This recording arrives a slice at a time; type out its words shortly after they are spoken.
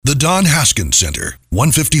Don Haskins Center,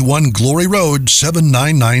 151 Glory Road,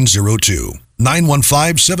 79902,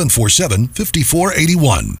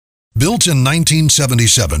 915-747-5481. Built in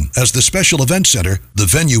 1977 as the Special Event Center, the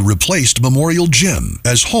venue replaced Memorial Gym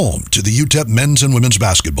as home to the UTEP men's and women's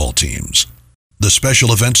basketball teams. The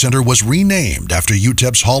Special Event Center was renamed after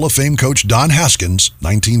UTEP's Hall of Fame coach Don Haskins,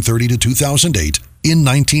 1930 to 2008, in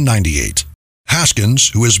 1998.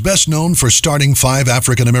 Haskins, who is best known for starting 5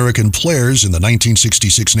 African-American players in the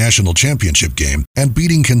 1966 National Championship game and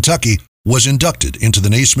beating Kentucky, was inducted into the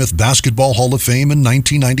Naismith Basketball Hall of Fame in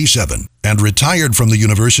 1997 and retired from the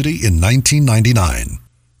university in 1999.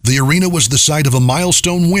 The arena was the site of a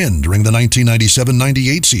milestone win during the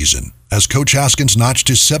 1997-98 season, as Coach Haskins notched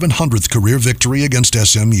his 700th career victory against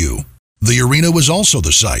SMU. The arena was also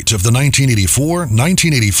the site of the 1984,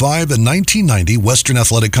 1985, and 1990 Western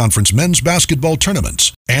Athletic Conference men's basketball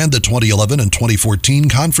tournaments and the 2011 and 2014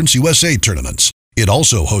 Conference USA tournaments. It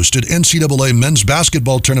also hosted NCAA men's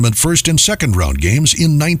basketball tournament first and second round games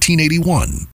in 1981.